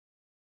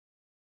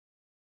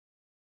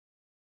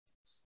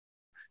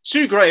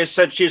Sue Gray has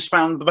said she has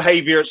found the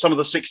behaviour at some of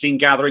the 16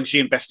 gatherings she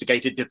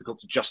investigated difficult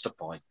to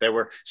justify. There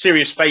were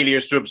serious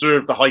failures to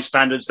observe the high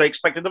standards they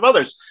expected of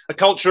others, a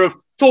culture of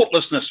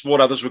thoughtlessness for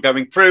what others were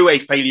going through, a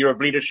failure of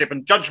leadership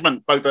and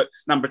judgement, both at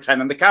Number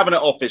 10 and the Cabinet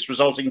Office,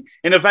 resulting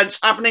in events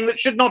happening that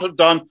should not have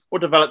done or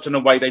developed in a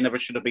way they never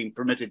should have been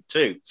permitted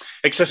to.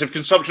 Excessive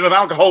consumption of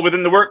alcohol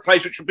within the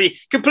workplace, which would be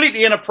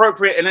completely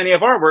inappropriate in any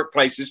of our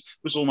workplaces,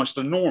 was almost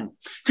the norm.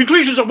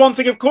 Conclusions are one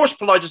thing, of course,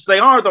 polite as they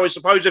are, though I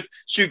suppose if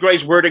Sue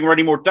Gray's wording were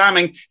any more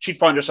damning, she'd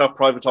find herself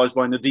privatised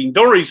by Nadine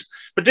Dorries.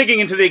 But digging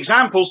into the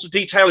examples, the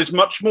detail is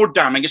much more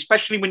damning,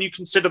 especially when you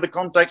consider the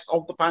context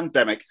of the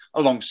pandemic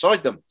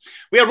alongside them.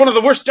 We had one of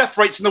the worst death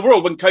rates in the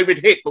world when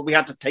COVID hit, but we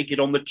had to take it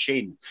on the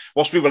chin.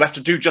 Whilst we were left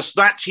to do just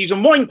that, cheese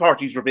and wine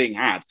parties were being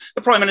had,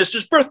 the Prime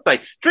Minister's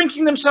birthday,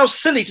 drinking themselves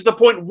silly to the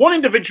point one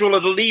individual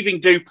at a leaving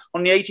do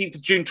on the 18th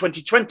of June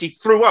 2020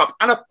 threw up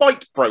and a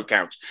fight broke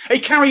out. A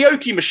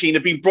karaoke machine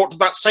had been brought to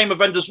that same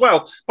event as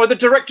well by the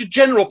Director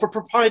General for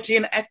Propriety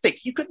and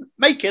Ethics. You couldn't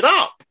make it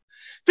up.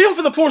 Feel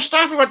for the poor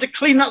staff who had to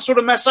clean that sort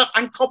of mess up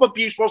and cop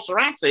abuse whilst they're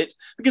at it,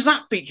 because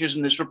that features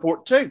in this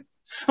report too.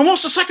 And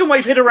whilst the second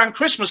wave hit around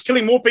Christmas,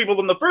 killing more people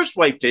than the first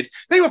wave did,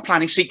 they were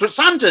planning secret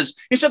Santas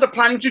instead of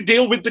planning to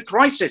deal with the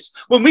crisis.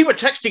 When we were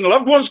texting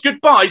loved ones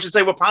goodbyes as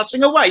they were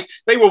passing away,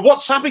 they were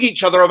WhatsApping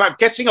each other about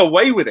getting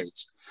away with it.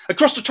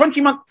 Across the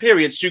 20-month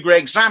period Sue Gray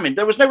examined,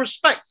 there was no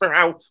respect for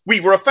how we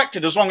were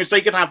affected as long as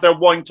they could have their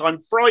wine time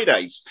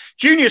Fridays.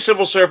 Junior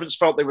civil servants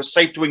felt they were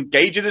safe to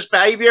engage in this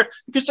behaviour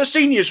because their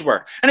seniors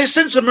were. And it's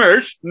since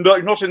emerged,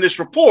 not in this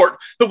report,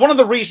 that one of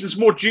the reasons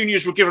more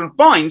juniors were given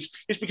fines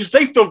is because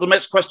they filled the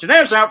Met's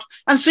questionnaires out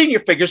and senior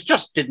figures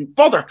just didn't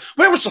bother.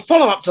 Where was the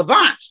follow-up to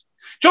that?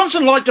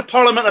 Johnson lied to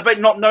Parliament about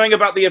not knowing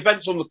about the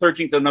events on the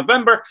 13th of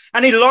November,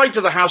 and he lied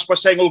to the House by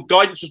saying all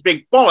guidance was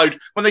being followed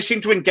when they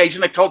seemed to engage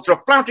in a culture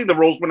of flouting the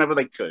rules whenever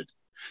they could.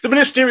 The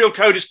ministerial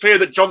code is clear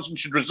that Johnson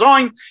should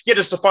resign, yet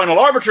as the final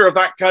arbiter of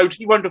that code,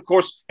 he won't, of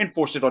course,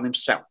 enforce it on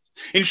himself.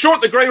 In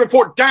short, the Gray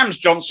report damns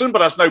Johnson,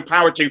 but has no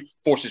power to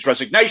force his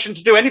resignation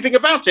to do anything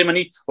about him, and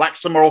he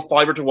lacks the moral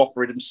fibre to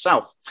offer it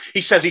himself.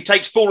 He says he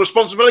takes full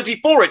responsibility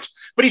for it,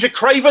 but he's a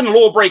craven,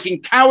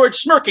 law-breaking coward,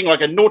 smirking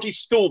like a naughty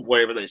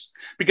schoolboy over this,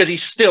 because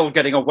he's still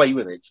getting away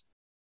with it.